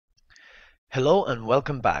Hello and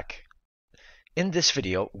welcome back. In this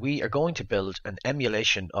video, we are going to build an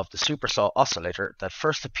emulation of the supersaw oscillator that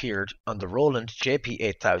first appeared on the Roland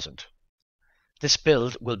JP-8000. This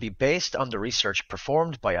build will be based on the research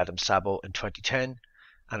performed by Szabo in 2010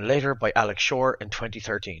 and later by Alex Shore in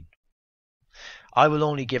 2013. I will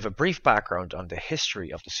only give a brief background on the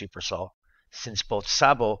history of the supersaw, since both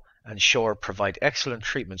Szabo and Shore provide excellent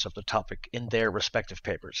treatments of the topic in their respective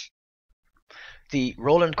papers. The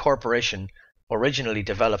Roland Corporation originally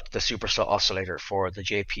developed the supersaw oscillator for the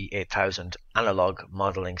JP-8000 analog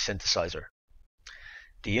modeling synthesizer.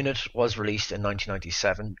 The unit was released in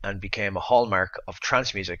 1997 and became a hallmark of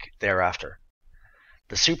trance music thereafter.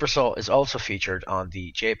 The supersaw is also featured on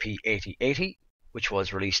the JP-8080, which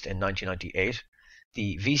was released in 1998,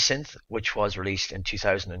 the V-Synth, which was released in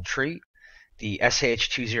 2003, the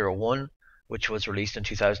SH-201, which was released in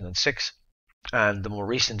 2006, and the more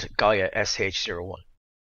recent Gaia SH-01.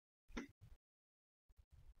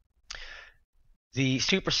 The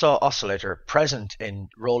supersaw oscillator present in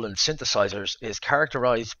Roland synthesizers is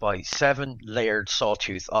characterized by 7 layered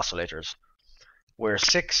sawtooth oscillators, where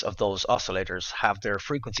 6 of those oscillators have their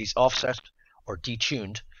frequencies offset or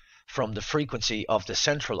detuned from the frequency of the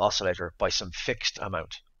central oscillator by some fixed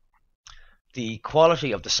amount. The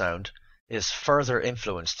quality of the sound is further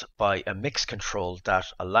influenced by a mix control that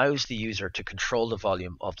allows the user to control the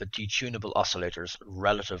volume of the detunable oscillators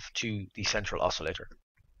relative to the central oscillator.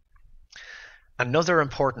 Another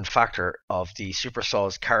important factor of the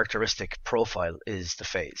supersaw's characteristic profile is the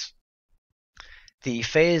phase. The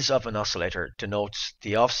phase of an oscillator denotes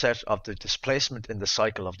the offset of the displacement in the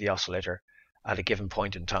cycle of the oscillator at a given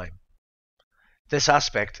point in time. This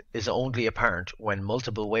aspect is only apparent when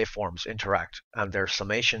multiple waveforms interact and their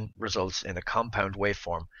summation results in a compound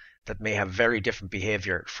waveform that may have very different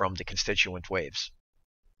behavior from the constituent waves.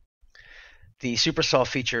 The supersaw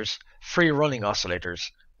features free-running oscillators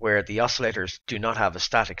where the oscillators do not have a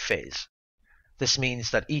static phase. This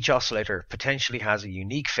means that each oscillator potentially has a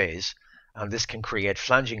unique phase, and this can create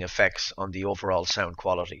flanging effects on the overall sound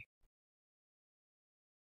quality.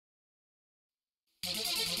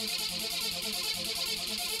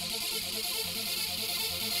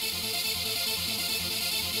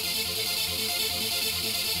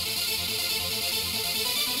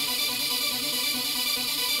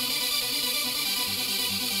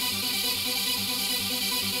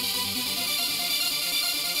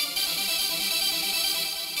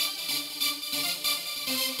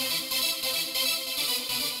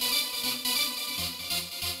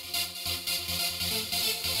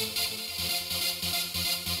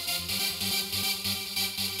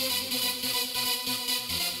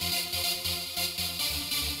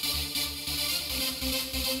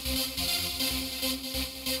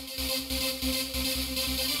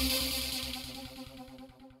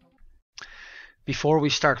 Before we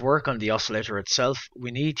start work on the oscillator itself,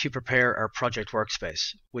 we need to prepare our project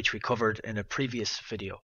workspace, which we covered in a previous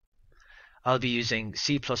video. I'll be using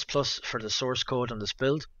C++ for the source code on this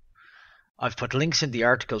build. I've put links in the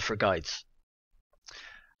article for guides.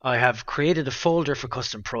 I have created a folder for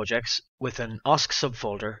custom projects with an OSC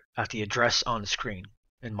subfolder at the address on screen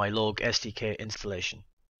in my logue-sdk installation.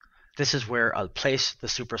 This is where I'll place the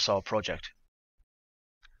supersaw project.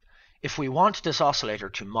 If we want this oscillator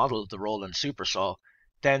to model the Roland supersaw,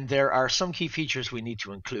 then there are some key features we need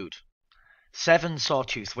to include: 7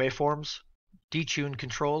 sawtooth waveforms, detune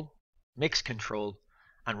control, mix control,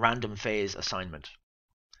 and random phase assignment.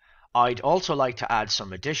 I'd also like to add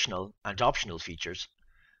some additional and optional features,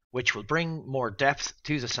 which will bring more depth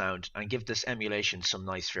to the sound and give this emulation some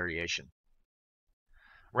nice variation.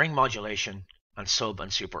 Ring modulation and sub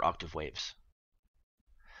and super octave waves.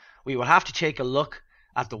 We will have to take a look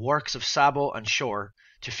at the works of Szabo and Shore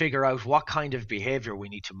to figure out what kind of behavior we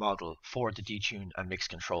need to model for the detune and mix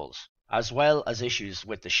controls, as well as issues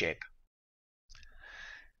with the shape.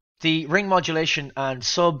 The ring modulation and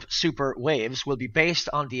sub-super waves will be based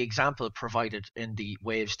on the example provided in the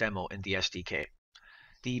waves demo in the SDK.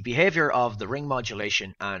 The behavior of the ring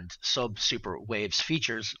modulation and sub-super waves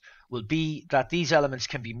features will be that these elements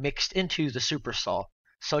can be mixed into the supersaw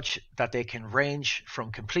such that they can range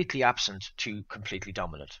from completely absent to completely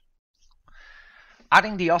dominant.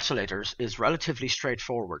 Adding the oscillators is relatively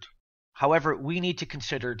straightforward. However, we need to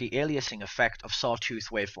consider the aliasing effect of sawtooth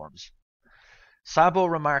waveforms. Szabo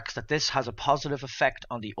remarks that this has a positive effect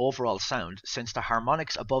on the overall sound since the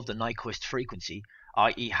harmonics above the Nyquist frequency,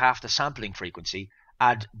 i.e. half the sampling frequency,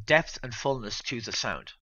 add depth and fullness to the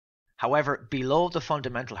sound. However, below the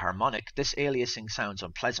fundamental harmonic, this aliasing sounds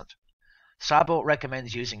unpleasant. Szabo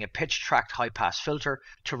recommends using a pitch-tracked high-pass filter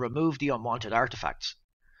to remove the unwanted artifacts.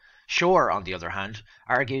 Shore, on the other hand,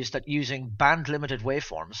 argues that using band-limited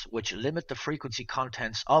waveforms, which limit the frequency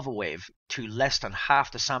contents of a wave to less than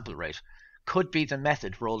half the sample rate, could be the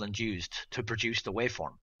method Roland used to produce the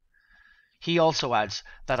waveform. He also adds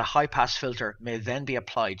that a high-pass filter may then be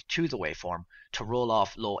applied to the waveform to roll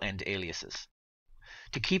off low-end aliases.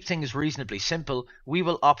 To keep things reasonably simple, we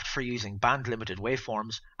will opt for using band-limited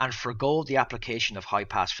waveforms and forgo the application of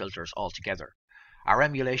high-pass filters altogether. Our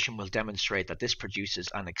emulation will demonstrate that this produces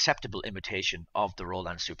an acceptable imitation of the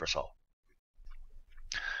Roland supersaw.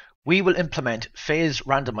 We will implement phase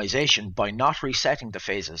randomization by not resetting the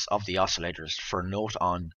phases of the oscillators for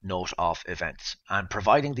note-on, note-off events, and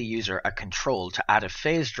providing the user a control to add a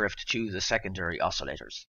phase drift to the secondary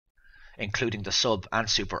oscillators, including the sub and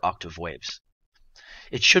super octave waves.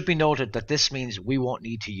 It should be noted that this means we won't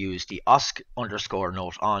need to use the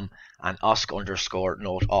osc_note-on and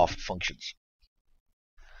osc_note-off functions.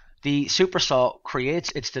 The supersaw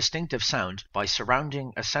creates its distinctive sound by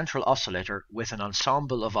surrounding a central oscillator with an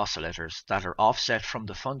ensemble of oscillators that are offset from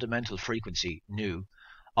the fundamental frequency, Nu,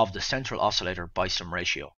 of the central oscillator by some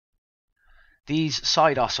ratio. These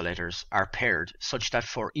side oscillators are paired such that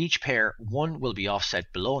for each pair one will be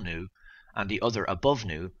offset below Nu and the other above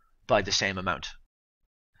Nu by the same amount.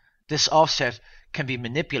 This offset can be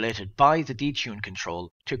manipulated by the detune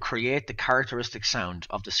control to create the characteristic sound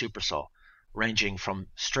of the supersaw, ranging from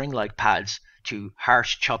string-like pads to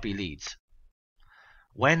harsh choppy leads.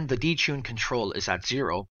 When the detune control is at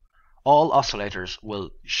 0, all oscillators will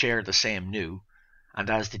share the same Nu, and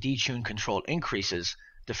as the detune control increases,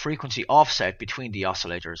 the frequency offset between the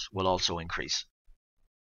oscillators will also increase.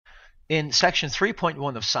 In section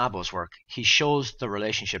 3.1 of Szabo's work, he shows the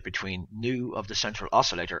relationship between Nu of the central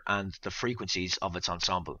oscillator and the frequencies of its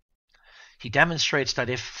ensemble. He demonstrates that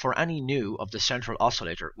if for any Nu of the central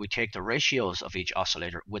oscillator we take the ratios of each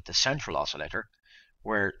oscillator with the central oscillator,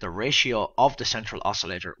 where the ratio of the central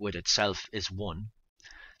oscillator with itself is 1,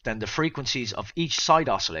 then the frequencies of each side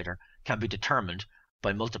oscillator can be determined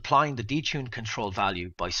by multiplying the detune control value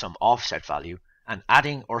by some offset value and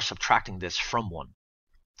adding or subtracting this from 1.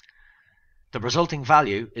 The resulting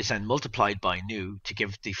value is then multiplied by Nu to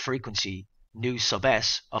give the frequency Nu sub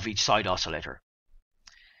s of each side oscillator.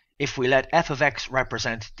 If we let f of x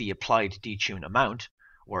represent the applied detune amount,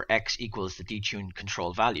 where x equals the detune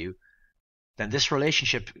control value, then this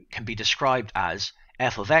relationship can be described as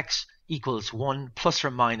f of x equals 1 plus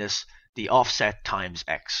or minus the offset times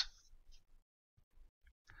x.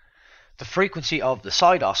 The frequency of the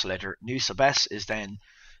side oscillator Nu sub s is then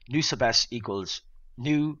Nu sub s equals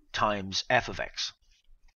Nu times f of x.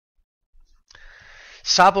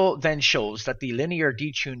 Szabo then shows that the linear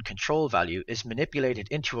detune control value is manipulated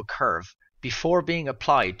into a curve before being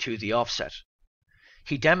applied to the offset.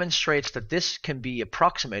 He demonstrates that this can be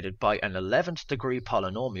approximated by an 11th degree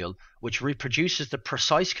polynomial which reproduces the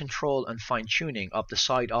precise control and fine-tuning of the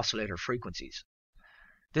side oscillator frequencies.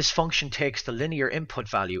 This function takes the linear input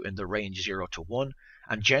value in the range 0 to 1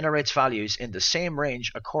 and generates values in the same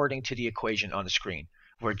range according to the equation on the screen,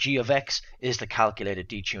 where g of x is the calculated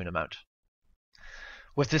detune amount.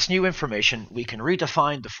 With this new information, we can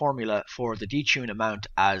redefine the formula for the detune amount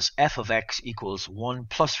as f of x equals 1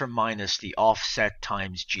 plus or minus the offset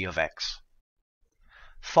times g of x.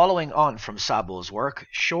 Following on from Szabo's work,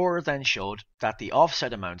 Shore then showed that the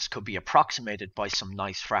offset amounts could be approximated by some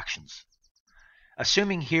nice fractions.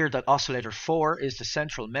 Assuming here that oscillator 4 is the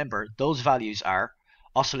central member, those values are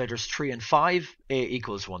oscillators 3 and 5, A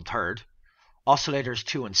equals 1/3, oscillators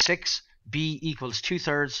 2 and 6, B equals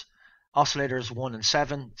 2/3, oscillators 1 and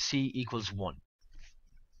 7, C equals 1.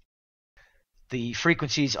 The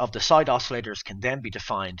frequencies of the side oscillators can then be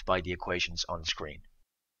defined by the equations on screen.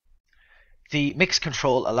 The mix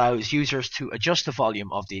control allows users to adjust the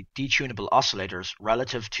volume of the detunable oscillators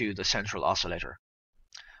relative to the central oscillator.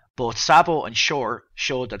 Both Szabo and Shore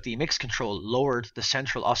showed that the mix control lowered the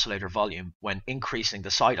central oscillator volume when increasing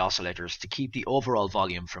the side oscillators to keep the overall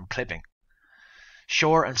volume from clipping.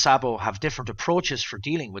 Shore and Szabo have different approaches for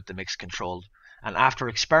dealing with the mix control, and after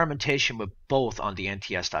experimentation with both on the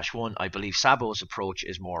NTS-1, I believe Szabo's approach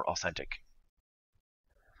is more authentic.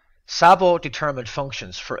 Szabo determined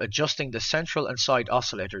functions for adjusting the central and side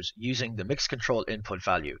oscillators using the mix control input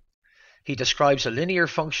value. He describes a linear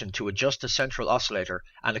function to adjust the central oscillator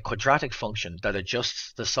and a quadratic function that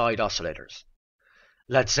adjusts the side oscillators.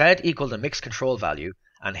 Let z equal the mix control value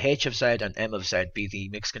and h of z and m of z be the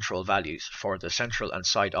mix control values for the central and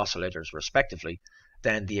side oscillators respectively,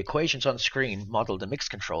 then the equations on screen model the mix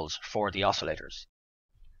controls for the oscillators.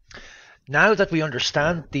 Now that we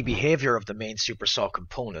understand the behavior of the main supersaw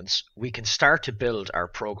components, we can start to build our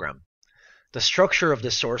program. The structure of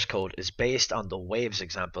this source code is based on the waves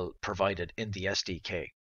example provided in the SDK.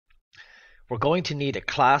 We're going to need a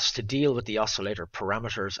class to deal with the oscillator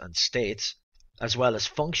parameters and states, as well as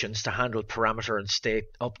functions to handle parameter and state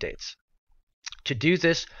updates. To do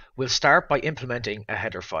this, we'll start by implementing a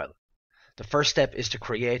header file. The first step is to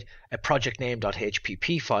create a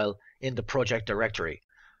projectname.hpp file in the project directory.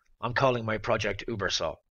 I'm calling my project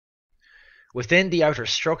Ubersaw. Within the outer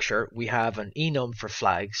structure, we have an enum for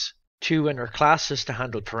flags, two inner classes to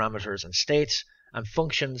handle parameters and states, and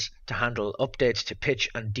functions to handle updates to pitch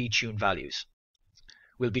and detune values.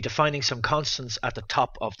 We'll be defining some constants at the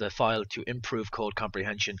top of the file to improve code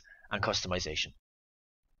comprehension and customization.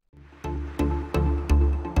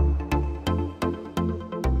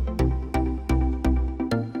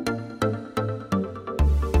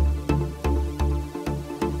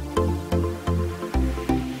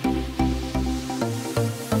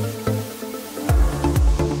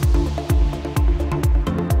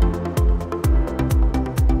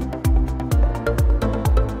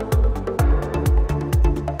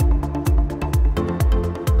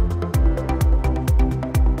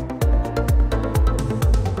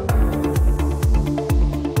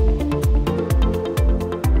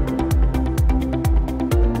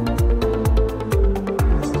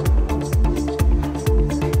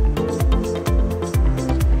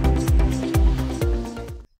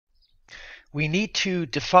 We need to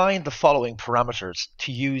define the following parameters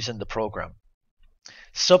to use in the program.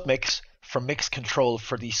 Submix for mix control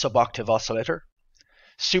for the suboctave oscillator.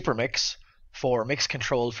 Supermix for mix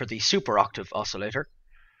control for the superoctave oscillator.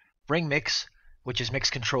 Ring mix, which is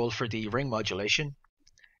mix control for the ring modulation.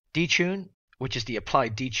 Detune, which is the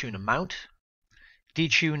applied detune amount.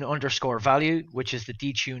 Detune underscore value, which is the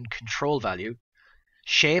detune control value.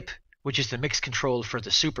 Shape, which is the mix control for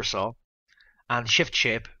the supersaw. And shift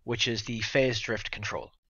shape, which is the phase drift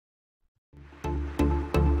control.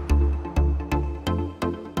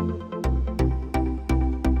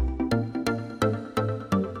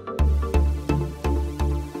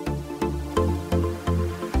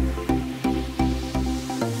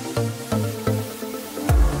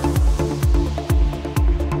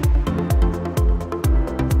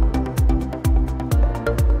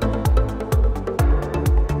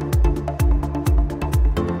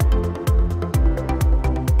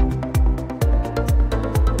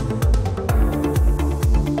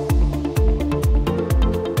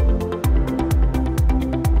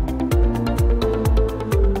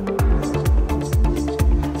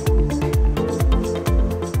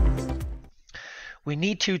 We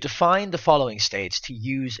need to define the following states to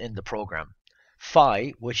use in the program.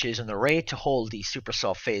 Phi, which is an array to hold the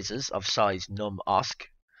supersaw phases of size num osc.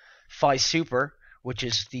 Phi super, which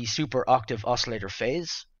is the superoctave oscillator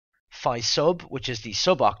phase. Phi sub, which is the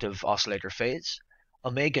suboctave oscillator phase.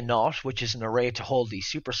 Omega naught, which is an array to hold the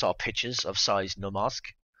supersaw pitches of size num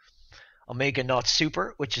osc. Omega naught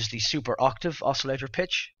super, which is the superoctave oscillator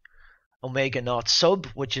pitch. Omega naught sub,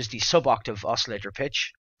 which is the suboctave oscillator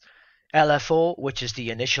pitch. LFO, which is the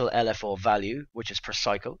initial LFO value, which is per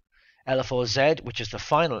cycle. LFO-Z, which is the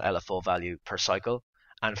final LFO value per cycle.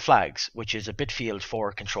 And flags, which is a bit field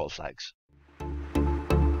for control flags.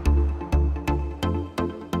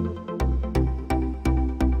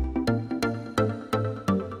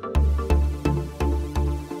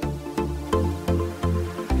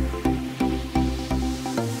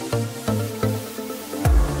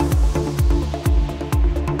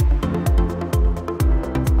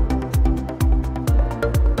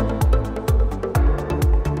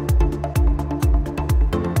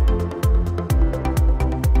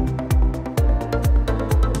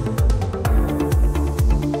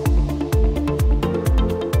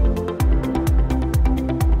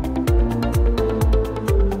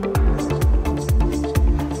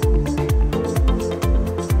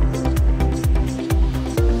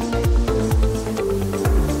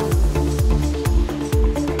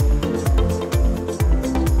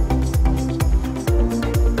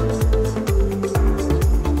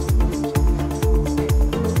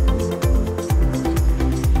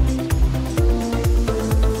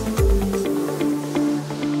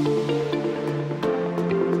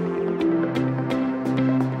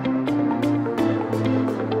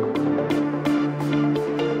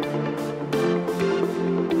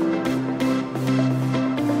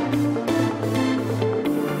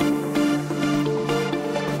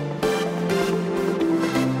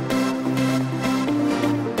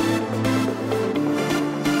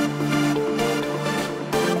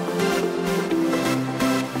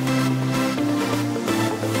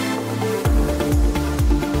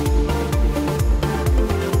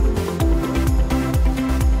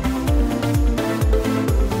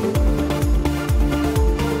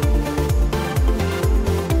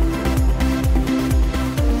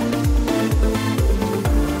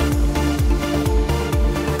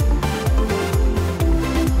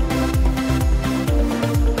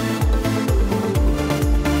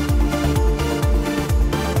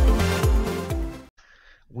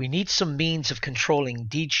 need some means of controlling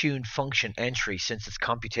detune function entry since it's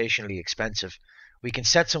computationally expensive. We can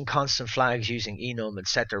set some constant flags using enum and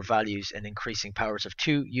set their values in increasing powers of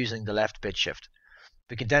 2 using the left bit shift.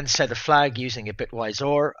 We can then set a flag using a bitwise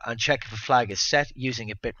OR and check if a flag is set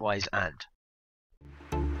using a bitwise AND.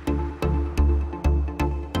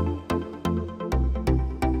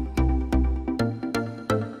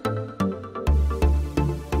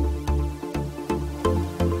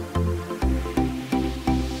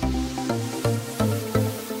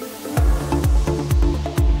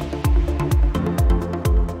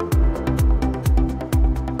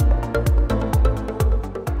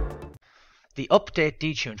 The update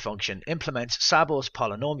detune function implements Szabo's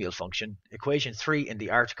polynomial function, equation 3 in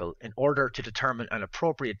the article, in order to determine an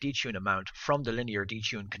appropriate detune amount from the linear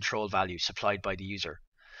detune control value supplied by the user.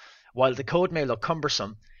 While the code may look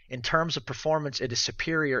cumbersome, in terms of performance it is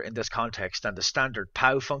superior in this context than the standard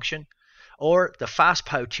POW function, or the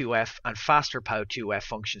fastPOW2f and fasterPOW2f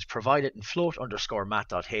functions provided in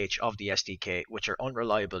float_math.h of the SDK, which are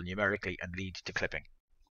unreliable numerically and lead to clipping.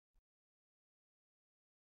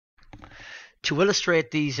 To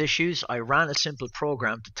illustrate these issues, I ran a simple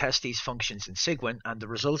program to test these functions in Cygwin, and the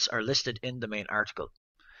results are listed in the main article.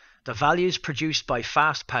 The values produced by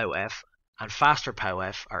fastPOWF and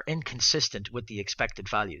fasterPOWF are inconsistent with the expected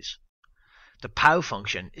values. The POW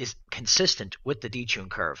function is consistent with the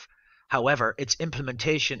detune curve. However, its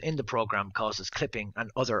implementation in the program causes clipping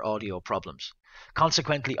and other audio problems.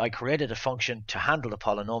 Consequently, I created a function to handle the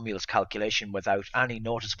polynomials calculation without any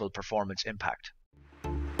noticeable performance impact.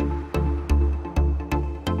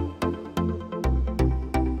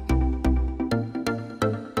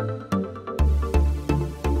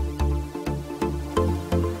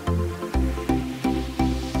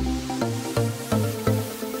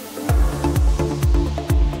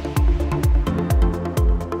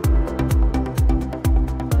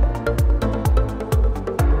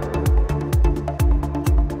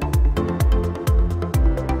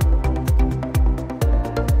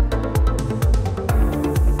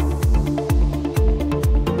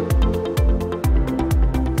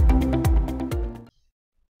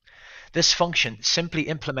 This function simply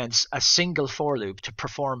implements a single for loop to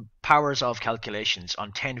perform powers of calculations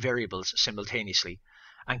on 10 variables simultaneously,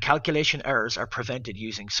 and calculation errors are prevented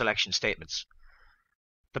using selection statements.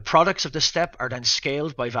 The products of the step are then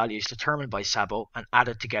scaled by values determined by Szabo and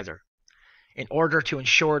added together. In order to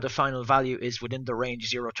ensure the final value is within the range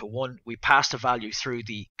 0 to 1, we pass the value through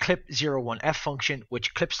the clip01f function,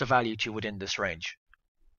 which clips the value to within this range.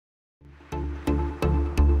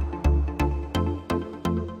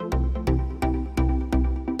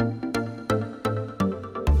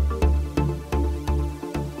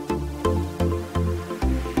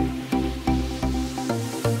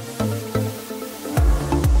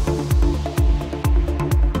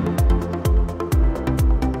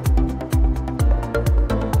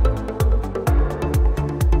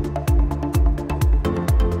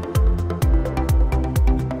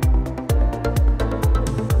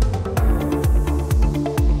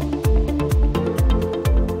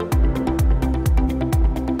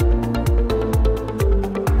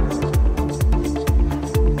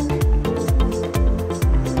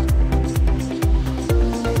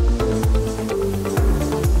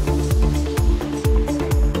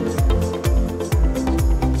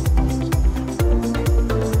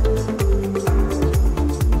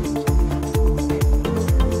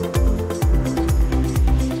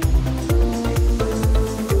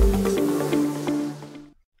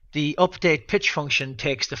 The update pitch function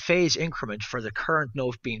takes the phase increment for the current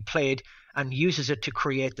note being played and uses it to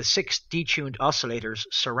create the 6 detuned oscillators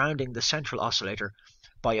surrounding the central oscillator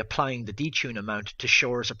by applying the detune amount to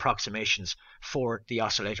Shor's approximations for the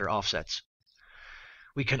oscillator offsets.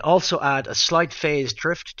 We can also add a slight phase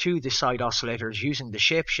drift to the side oscillators using the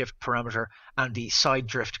shapeshift parameter and the side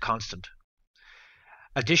drift constant.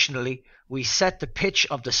 Additionally, we set the pitch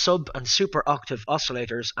of the sub and super octave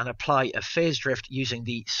oscillators and apply a phase drift using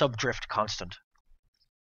the subdrift constant.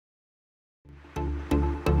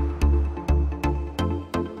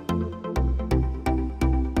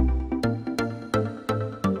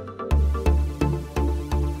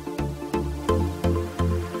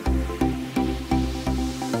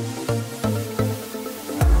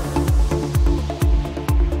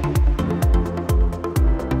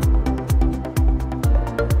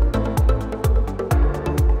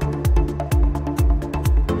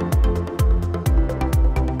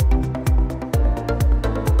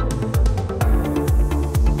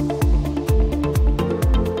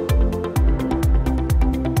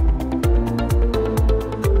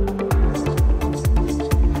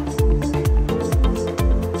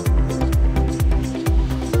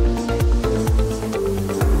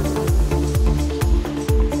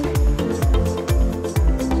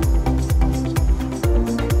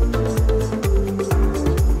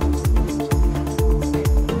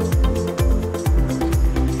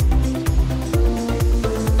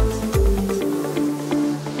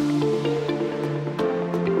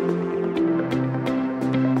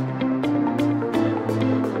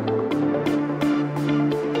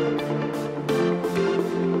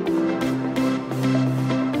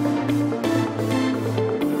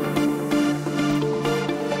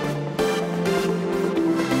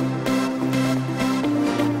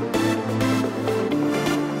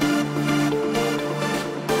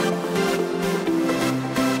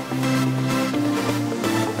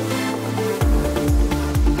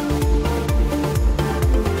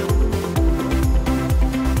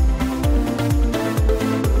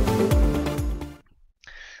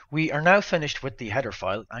 We are now finished with the header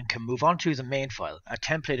file and can move on to the main file, a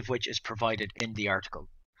template of which is provided in the article.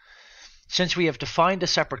 Since we have defined a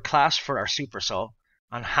separate class for our supersaw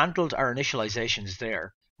and handled our initializations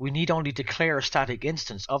there, we need only declare a static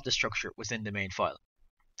instance of the structure within the main file.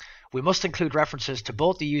 We must include references to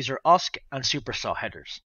both the user OSC and supersaw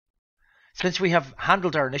headers. Since we have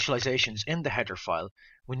handled our initializations in the header file,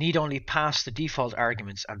 we need only pass the default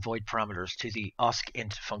arguments and void parameters to the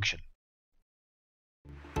oscInt function.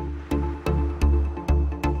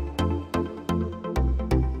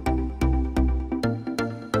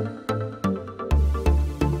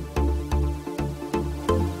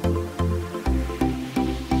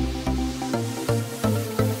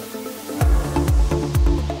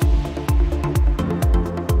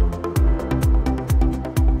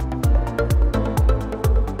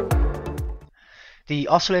 The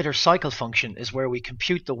oscillator cycle function is where we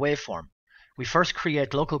compute the waveform. We first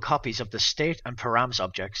create local copies of the state and params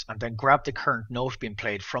objects and then grab the current note being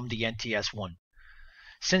played from the NTS-1.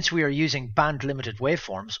 Since we are using band-limited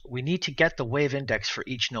waveforms, we need to get the wave index for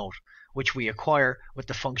each note, which we acquire with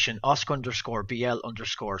the function osc_bl_saw_index,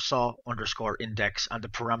 and the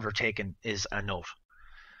parameter taken is a note.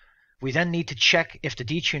 We then need to check if the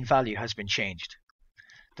detune value has been changed.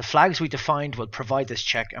 The flags we defined will provide this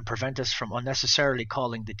check and prevent us from unnecessarily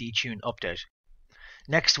calling the detune update.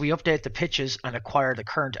 Next, we update the pitches and acquire the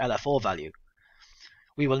current LFO value.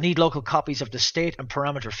 We will need local copies of the state and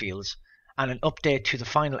parameter fields and an update to the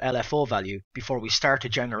final LFO value before we start to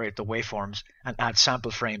generate the waveforms and add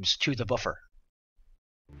sample frames to the buffer.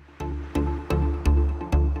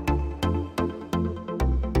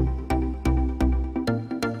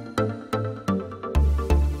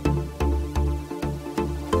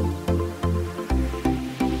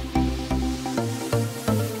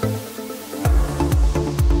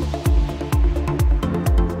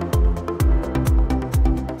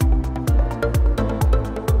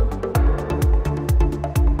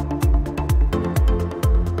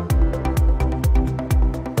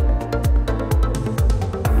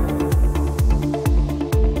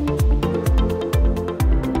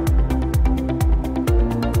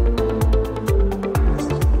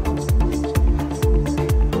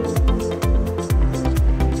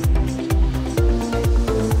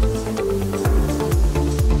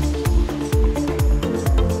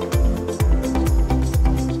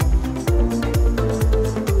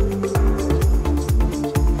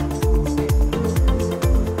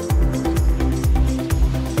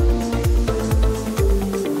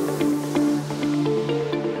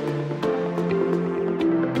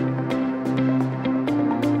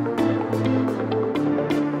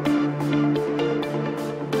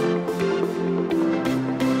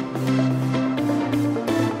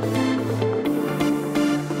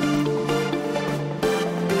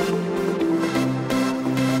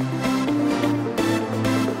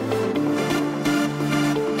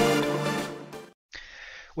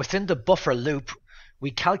 Within the buffer loop,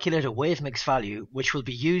 we calculate a wave mix value which will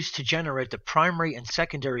be used to generate the primary and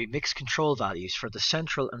secondary mix control values for the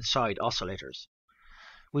central and side oscillators.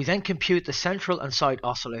 We then compute the central and side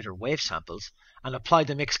oscillator wave samples and apply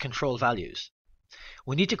the mix control values.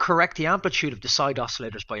 We need to correct the amplitude of the side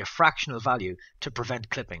oscillators by a fractional value to prevent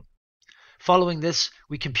clipping. Following this,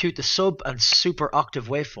 we compute the sub and super octave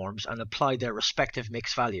waveforms and apply their respective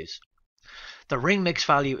mix values. The ring mix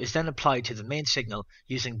value is then applied to the main signal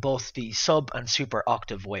using both the sub and super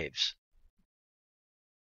octave waves.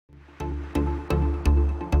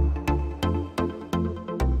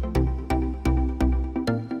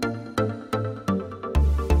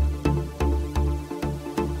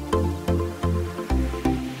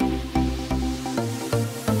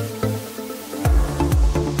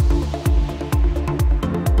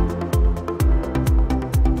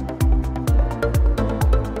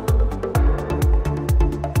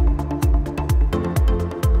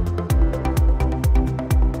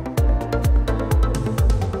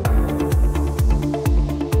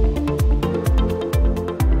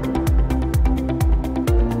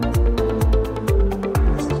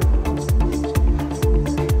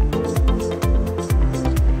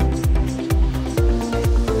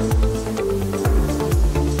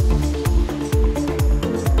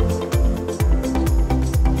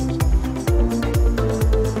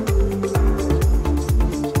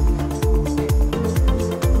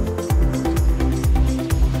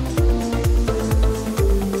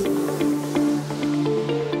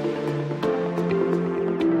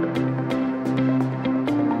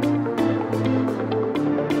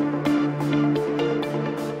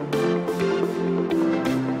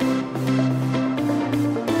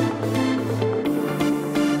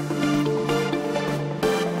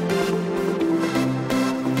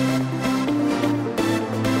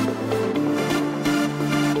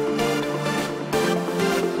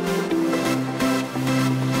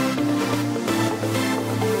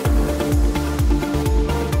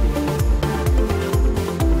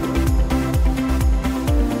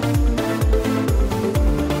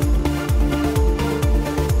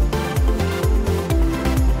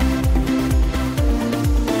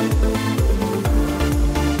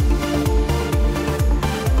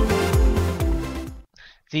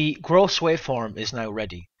 gross waveform is now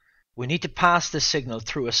ready. We need to pass this signal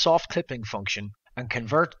through a soft clipping function and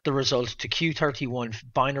convert the result to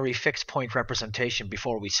Q31 binary fixed point representation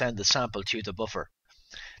before we send the sample to the buffer.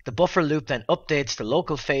 The buffer loop then updates the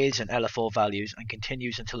local phase and LFO values and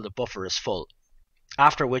continues until the buffer is full,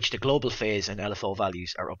 after which the global phase and LFO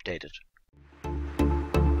values are updated.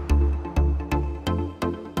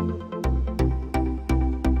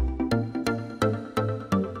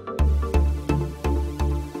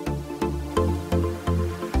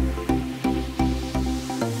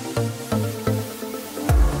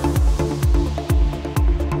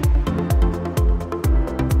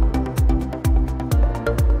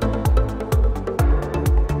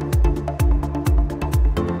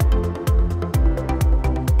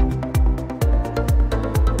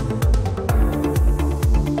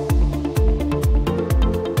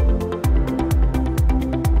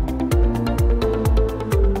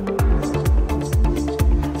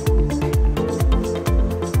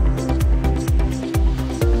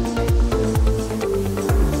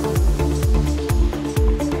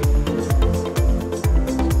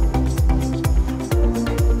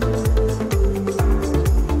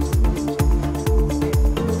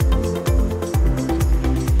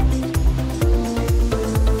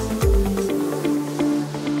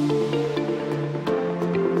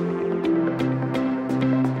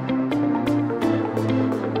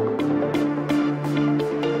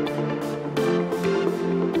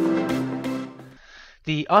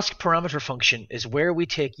 The OSC_parameter function is where we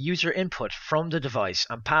take user input from the device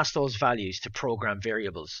and pass those values to program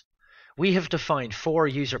variables. We have defined 4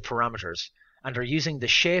 user parameters and are using the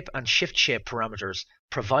shape and shift shape parameters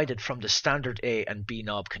provided from the standard A and B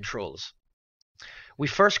knob controls. We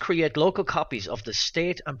first create local copies of the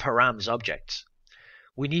state and params objects.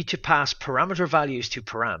 We need to pass parameter values to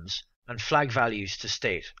params and flag values to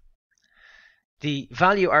state. The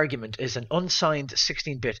value argument is an unsigned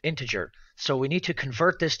 16-bit integer, so we need to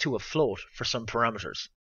convert this to a float for some parameters.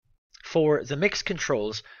 For the mix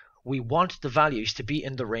controls, we want the values to be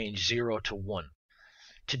in the range 0 to 1.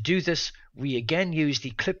 To do this, we again use the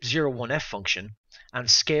clip01f function and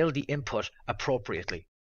scale the input appropriately.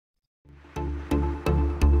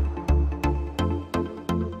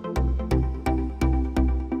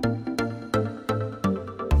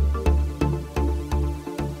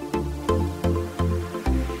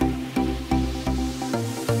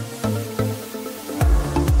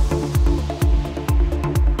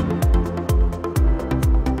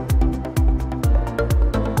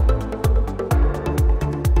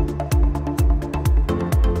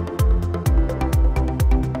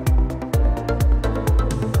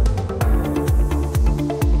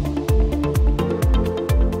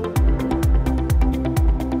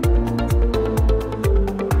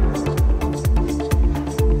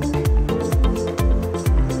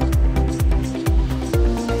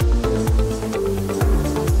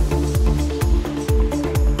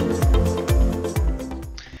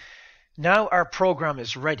 Now our program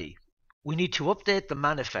is ready. We need to update the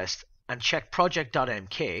manifest and check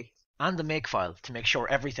project.mk and the makefile to make sure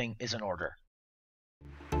everything is in order.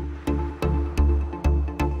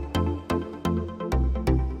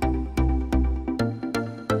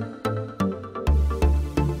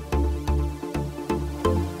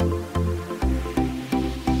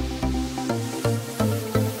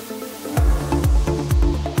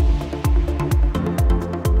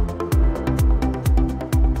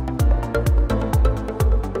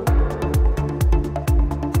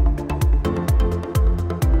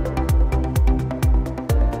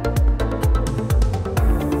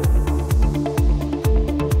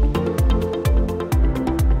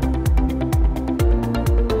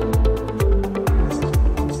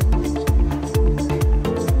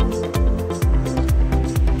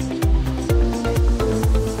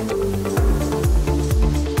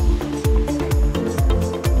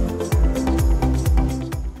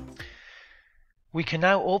 We can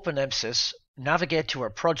now open MSys, navigate to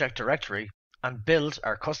our project directory, and build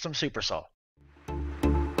our custom supersaw.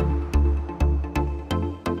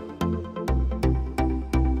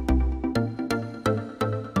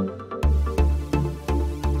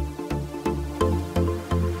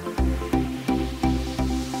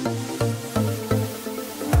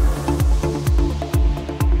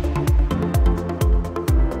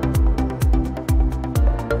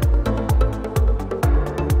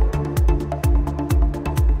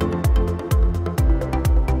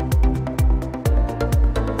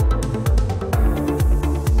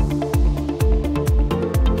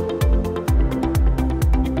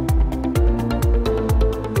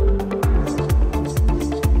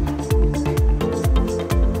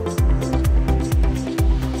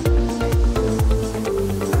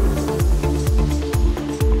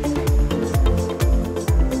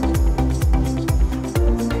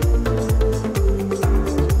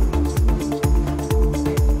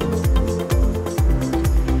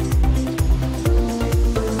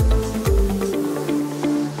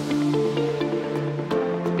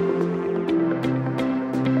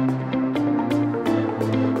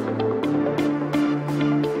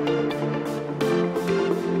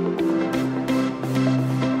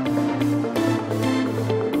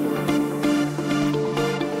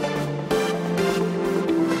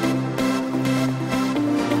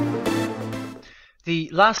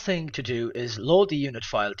 last thing to do is load the unit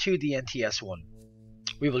file to the NTS-1.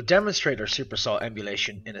 We will demonstrate our supersaw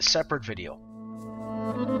emulation in a separate video.